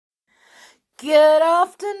Good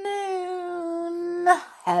afternoon.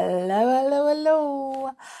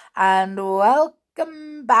 Hello, and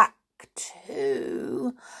welcome back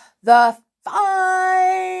to the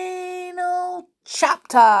final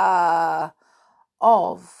chapter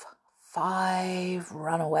of 5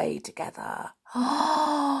 Run Away Together.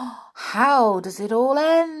 How does it all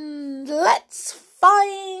end? Let's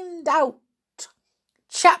find out.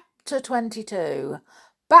 Chapter 22.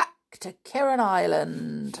 Back to Kirrin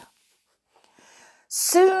Island.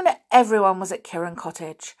 Soon everyone was at Kirrin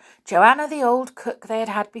Cottage. Joanna, the old cook they had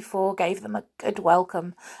had before, gave them a good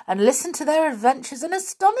welcome and listened to their adventures in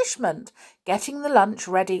astonishment, getting the lunch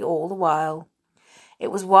ready all the while. It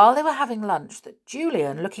was while they were having lunch that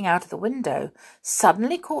Julian, looking out of the window,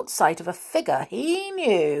 suddenly caught sight of a figure he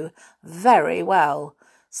knew very well.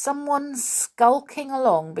 Someone skulking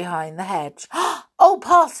along behind the hedge. "Oh,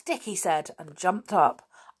 Pa Stick," he said, and jumped up.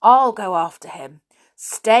 "I'll go after him.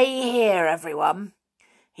 Stay here, everyone."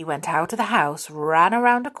 He went out of the house, ran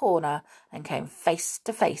around a corner, and came face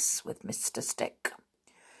to face with Mr. Stick.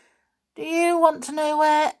 "Do you want to know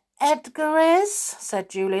where Edgar is?" said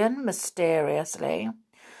Julian mysteriously.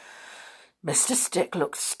 Mr. Stick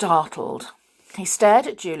looked startled. He stared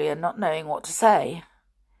at Julian, not knowing what to say.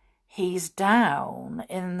 "He's down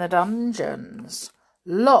in the dungeons,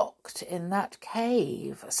 locked in that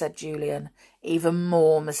cave," said Julian, even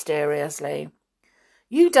more mysteriously.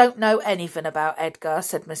 "You don't know anything about Edgar,"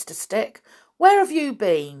 said Mr. Stick. "Where have you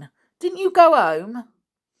been? Didn't you go home?"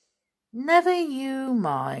 "Never you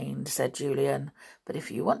mind," said Julian. "But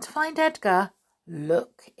if you want to find Edgar,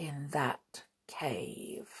 look in that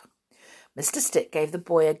cave." Mr. Stick gave the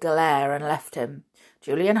boy a glare and left him.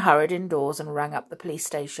 Julian hurried indoors and rang up the police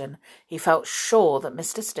station. He felt sure that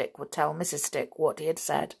Mr. Stick would tell Mrs. Stick what he had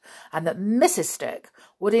said, and that Mrs. Stick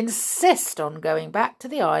would insist on going back to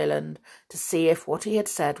the island to see if what he had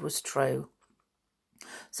said was true.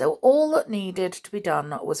 So all that needed to be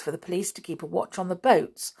done was for the police to keep a watch on the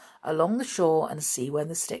boats along the shore and see when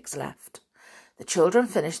the Sticks left. The children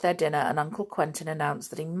finished their dinner, and Uncle Quentin announced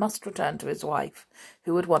that he must return to his wife,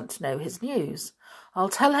 who would want to know his news. "I'll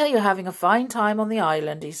tell her you're having a fine time on the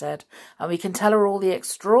island," he said, "and we can tell her all the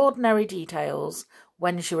extraordinary details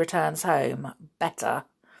when she returns home. Better."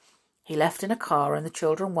 He left in a car, and the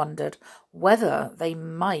children wondered whether they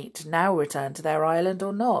might now return to their island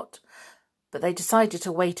or not. But they decided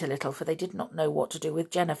to wait a little, for they did not know what to do with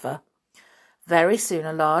Jennifer. Very soon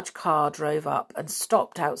a large car drove up and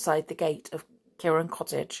stopped outside the gate of Kirrin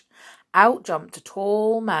Cottage. Out jumped a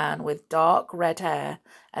tall man with dark red hair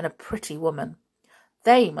and a pretty woman.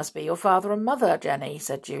 "They must be your father and mother, Jenny,"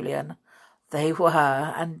 said Julian. They were,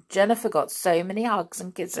 and Jennifer got so many hugs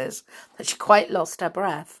and kisses that she quite lost her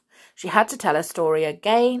breath. She had to tell her story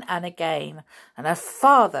again and again, and her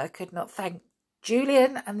father could not thank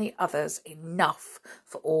Julian and the others enough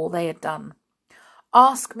for all they had done.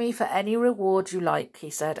 "Ask me for any reward you like," he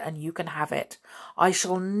said, "and you can have it. I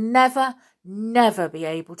shall never be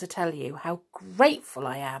able to tell you how grateful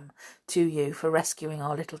I am to you for rescuing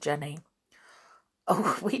our little Jenny."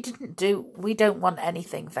 "Oh, we don't want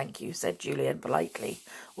anything, thank you," said Julian politely.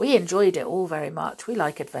 "We enjoyed it all very much. We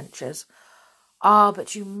like adventures." "Ah,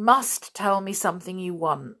 but you must tell me something you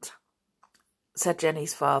want," said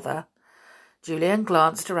Jenny's father. Julian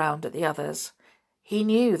glanced around at the others. He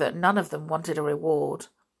knew that none of them wanted a reward.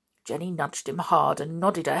 Jenny nudged him hard and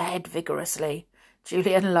nodded her head vigorously.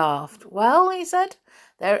 Julian laughed. "Well," he said,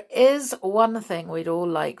 "there is one thing we'd all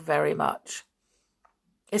like very much."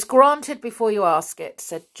 "It's granted before you ask it,"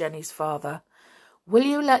 said Jenny's father. "Will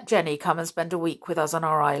you let Jenny come and spend a week with us on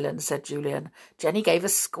our island?" said Julian. Jenny gave a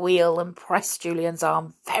squeal and pressed Julian's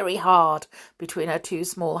arm very hard between her two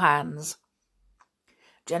small hands.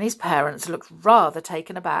 Jenny's parents looked rather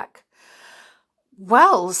taken aback.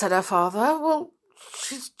 "Well," said her father, "well,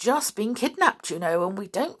 she's just been kidnapped, you know, and we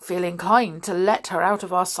don't feel inclined to let her out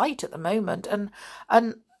of our sight at the moment. And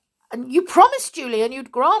you promised, Julian,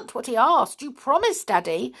 you'd grant what he asked. You promised,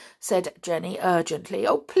 Daddy," said Jenny urgently.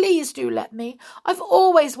 "Oh, please do let me. I've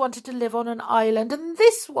always wanted to live on an island, and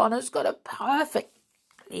this one has got a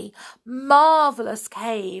perfectly marvellous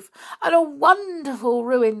cave, and a wonderful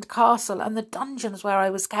ruined castle, and the dungeons where I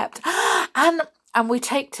was kept. And we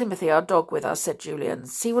take Timothy, our dog, with us," said Julian.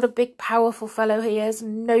 "See what a big, powerful fellow he is.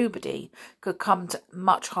 Nobody could come to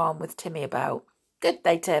much harm with Timmy about. Good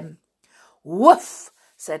day, Tim." "Woof,"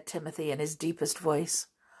 said Timothy in his deepest voice.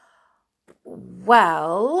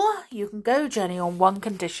 "Well, you can go, Jenny, on one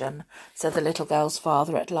condition," said the little girl's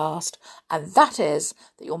father at last, "and that is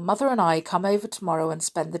that your mother and I come over tomorrow and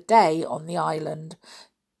spend the day on the island,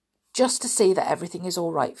 just to see that everything is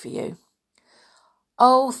all right for you."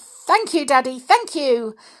 Oh, thank you, Daddy, thank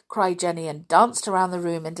you, cried Jenny and danced around the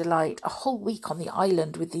room in delight. A whole week on the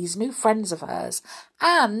island with these new friends of hers.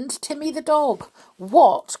 And Timmy the dog.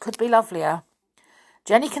 What could be lovelier?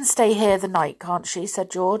 Jenny can stay here the night, can't she? Said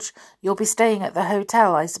George. You'll be staying at the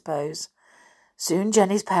hotel, I suppose. Soon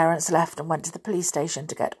Jenny's parents left and went to the police station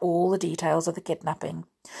to get all the details of the kidnapping.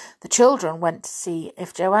 The children went to see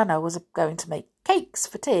if Joanna was going to make cakes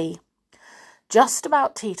for tea. Just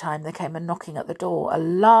about tea time there came a knocking at the door. A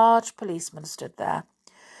large policeman stood there.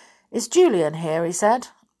 Is Julian here? He said.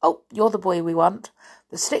 Oh, you're the boy we want.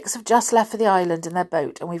 The Sticks have just left for the island in their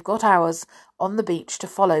boat, and we've got ours on the beach to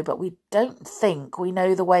follow, but we don't think we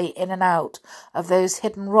know the way in and out of those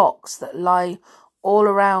hidden rocks that lie all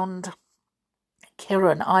around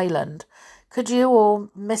Kirrin Island. Could you or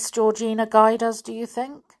Miss Georgina guide us, do you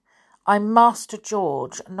think? I'm Master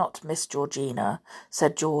George, not Miss Georgina,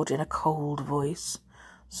 said George in a cold voice.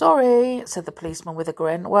 Sorry, said the policeman with a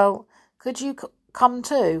grin. Well, could you come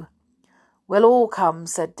too? We'll all come,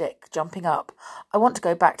 said Dick, jumping up. I want to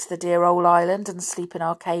go back to the dear old island and sleep in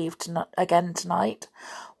our cave again tonight.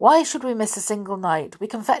 Why should we miss a single night? We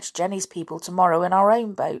can fetch Jenny's people tomorrow in our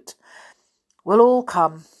own boat. We'll all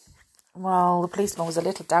come. Well, the policeman was a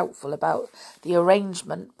little doubtful about the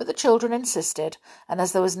arrangement, but the children insisted, and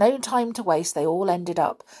as there was no time to waste, they all ended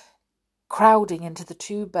up crowding into the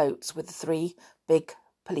 2 boats with the 3 big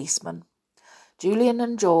policemen, Julian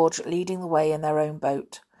and George leading the way in their own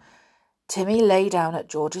boat. Timmy lay down at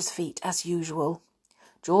George's feet as usual.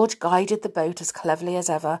 George guided the boat as cleverly as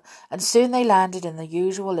ever, and soon they landed in the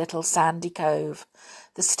usual little sandy cove.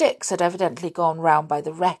 The Sticks had evidently gone round by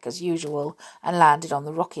the wreck as usual and landed on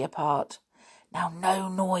the rockier part. Now no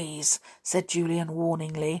noise, said Julian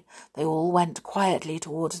warningly. They all went quietly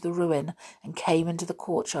towards the ruin and came into the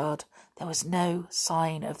courtyard. There was no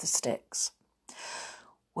sign of the Sticks.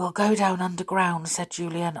 We'll go down underground, said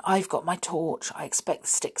Julian. I've got my torch. I expect the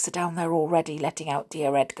Sticks are down there already, letting out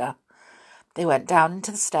dear Edgar. They went down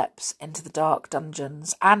into the steps, into the dark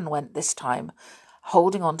dungeons. Anne went this time,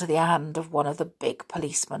 holding on to the hand of one of the big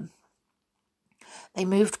policemen. They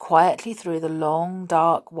moved quietly through the long,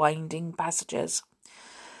 dark, winding passages.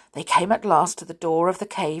 They came at last to the door of the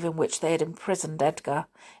cave in which they had imprisoned Edgar.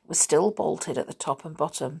 It was still bolted at the top and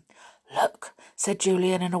bottom. Look, said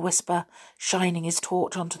Julian in a whisper, shining his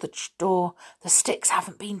torch onto the door. The Sticks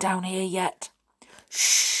haven't been down here yet.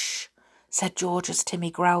 Shh, said George as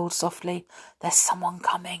Timmy growled softly. There's someone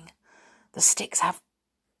coming. It's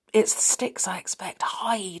the Sticks, I expect.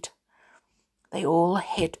 Hide. They all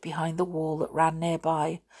hid behind the wall that ran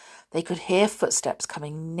nearby. They could hear footsteps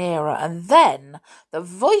coming nearer, and then the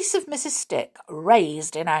voice of Mrs. Stick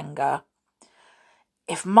raised in anger.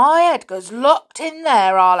 If my Edgar's locked in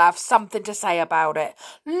there, I'll have something to say about it.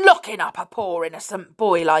 Locking up a poor innocent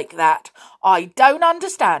boy like that. I don't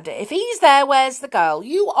understand it. If he's there, where's the girl?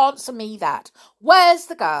 You answer me that. Where's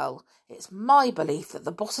the girl? It's my belief that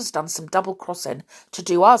the boss has done some double-crossing to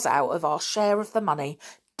do us out of our share of the money.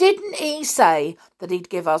 Didn't he say that he'd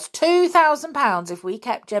give us £2,000 if we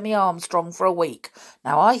kept Jemmy Armstrong for a week?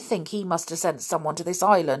 Now, I think he must have sent someone to this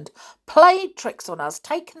island, played tricks on us,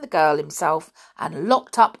 taken the girl himself, and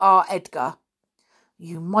locked up our Edgar.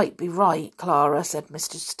 You might be right, Clara, said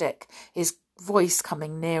Mr. Stick, his voice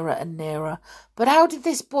coming nearer and nearer. But how did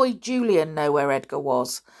this boy Julian know where Edgar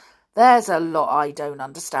was? There's a lot I don't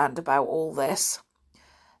understand about all this.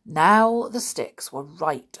 Now the Sticks were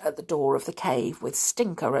right at the door of the cave, with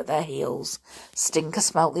Stinker at their heels. Stinker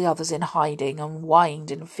smelt the others in hiding and whined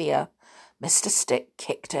in fear. Mr. Stick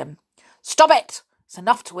kicked him. Stop it! It's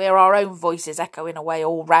enough to hear our own voices echoing away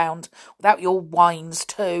all round, without your whines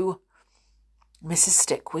too. Mrs.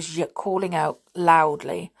 Stick was calling out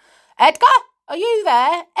loudly. Edgar, are you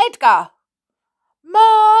there? Edgar!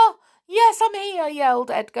 Ma! Yes, I'm here, yelled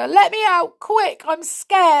Edgar. Let me out, quick, I'm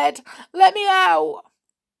scared. Let me out.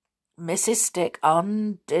 Mrs. Stick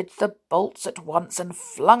undid the bolts at once and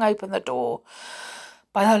flung open the door.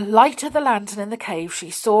 By the light of the lantern in the cave, she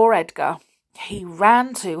saw Edgar. He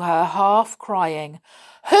ran to her, half crying.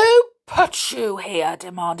 Who put you here?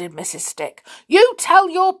 Demanded Mrs. Stick. You tell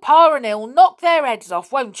your pa and he'll knock their heads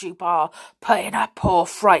off, won't you, Pa? Putting a poor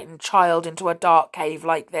frightened child into a dark cave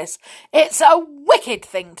like this. It's a wicked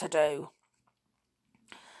thing to do.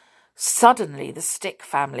 Suddenly the Stick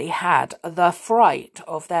family had the fright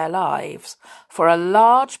of their lives, for a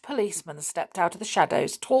large policeman stepped out of the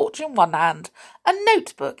shadows, torch in one hand, a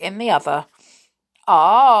notebook in the other.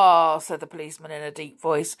 Ah, said the policeman in a deep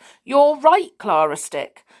voice, you're right, Clara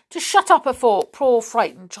Stick. To shut up a poor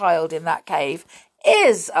frightened child in that cave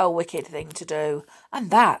is a wicked thing to do. And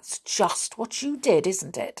that's just what you did,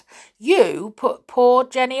 isn't it? You put poor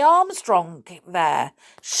Jenny Armstrong there.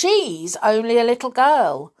 She's only a little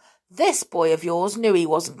girl. This boy of yours knew he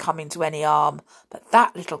wasn't coming to any harm, but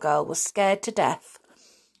that little girl was scared to death.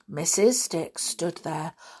 Mrs. Stick stood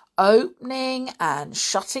there, opening and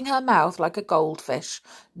shutting her mouth like a goldfish,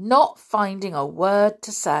 not finding a word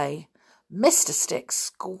to say. Mr. Stick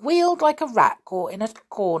squealed like a rat caught in a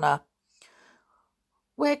corner.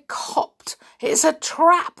 "We're copped. It's a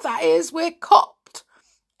trap, that is. We're copped."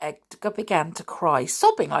 Edgar began to cry,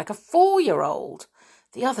 sobbing like a 4-year-old.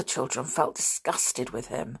 The other children felt disgusted with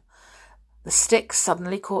him. The Stick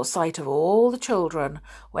suddenly caught sight of all the children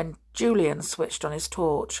when Julian switched on his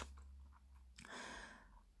torch.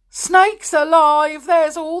 "Snakes alive!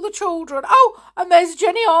 There's all the children. Oh, and there's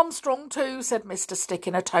Jenny Armstrong too," said Mr. Stick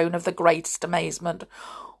in a tone of the greatest amazement.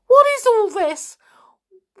 "What is all this?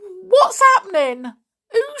 What's happening?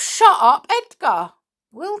 Who shut up Edgar?"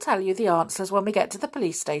 "We'll tell you the answers when we get to the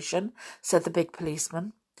police station," said the big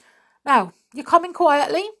policeman. "Now, you coming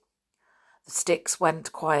quietly?" The Sticks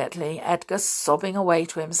went quietly, Edgar sobbing away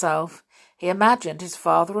to himself. He imagined his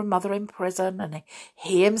father and mother in prison, and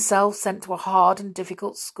he himself sent to a hard and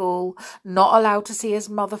difficult school, not allowed to see his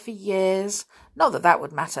mother for years. Not that that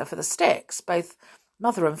would matter for the Sticks. Both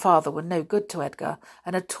mother and father were no good to Edgar,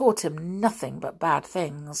 and had taught him nothing but bad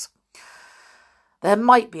things. There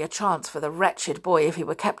might be a chance for the wretched boy if he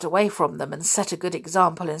were kept away from them and set a good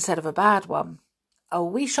example instead of a bad one. "Oh,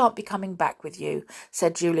 we shan't be coming back with you,"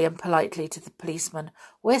 said Julian politely to the policeman.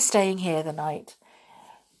 "We're staying here the night.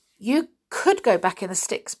 You could go back in the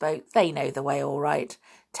Sticks boat. They know the way all right.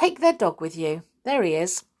 Take their dog with you. There he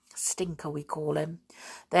is. Stinker, we call him."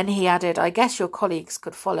 Then he added, "I guess your colleagues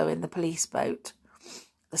could follow in the police boat."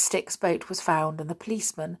 The Sticks boat was found, and the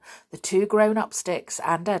policeman, the 2 grown-up Sticks,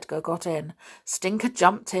 and Edgar got in. Stinker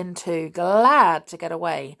jumped in too, glad to get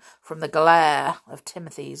away from the glare of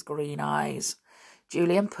Timothy's green eyes.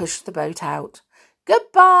 Julian pushed the boat out.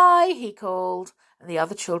 "Goodbye," he called, and the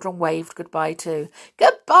other children waved goodbye too.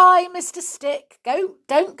 "Goodbye, Mr. Stick.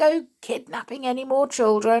 Don't go kidnapping any more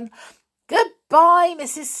children. Goodbye,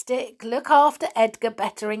 Mrs. Stick. Look after Edgar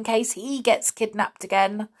better in case he gets kidnapped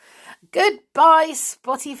again. Goodbye,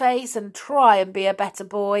 Spotty Face, and try and be a better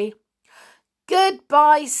boy.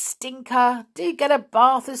 Goodbye, Stinker. Do get a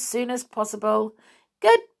bath as soon as possible.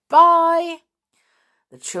 Goodbye."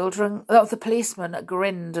 The policeman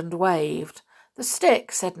grinned and waved. The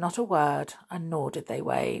Stick said not a word, and nor did they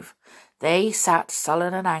wave. They sat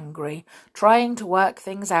sullen and angry, trying to work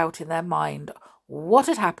things out in their mind, what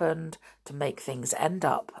had happened to make things end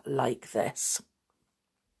up like this.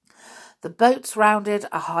 The boats rounded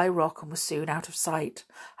a high rock and were soon out of sight.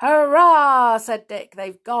 "Hurrah!" said Dick.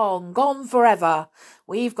 "They've gone forever.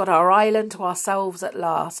 We've got our island to ourselves at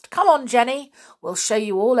last. Come on, Jenny. We'll show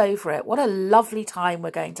you all over it. What a lovely time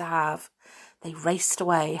we're going to have." They raced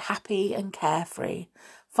away, happy and carefree.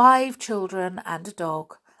 5 children and a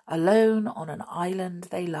dog, alone on an island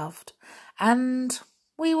they loved. And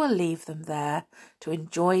we will leave them there to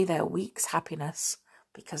enjoy their week's happiness,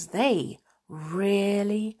 because they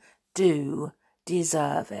really do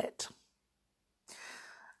deserve it.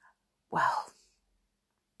 Well,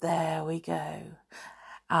 there we go.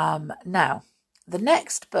 Now, the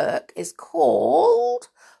next book is called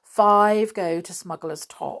 5 Go to Smuggler's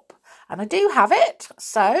Top, and I do have it,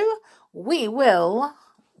 so we will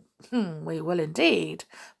indeed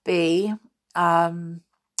be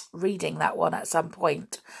reading that one at some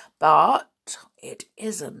point, but it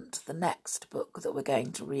isn't the next book that we're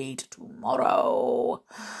going to read tomorrow.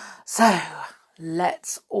 So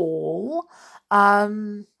let's all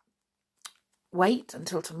wait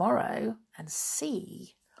until tomorrow and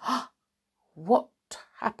see what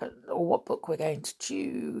happened or what book we're going to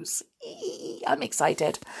choose. I'm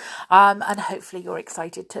excited, and hopefully you're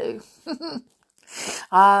excited too.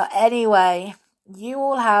 Anyway, you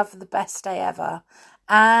all have the best day ever,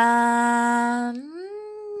 and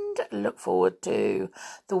look forward to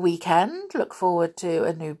the weekend, look forward to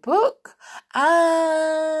a new book,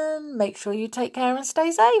 and make sure you take care and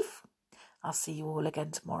stay safe. I'll see you all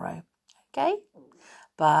again tomorrow. Okay?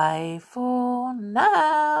 Bye for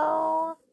now.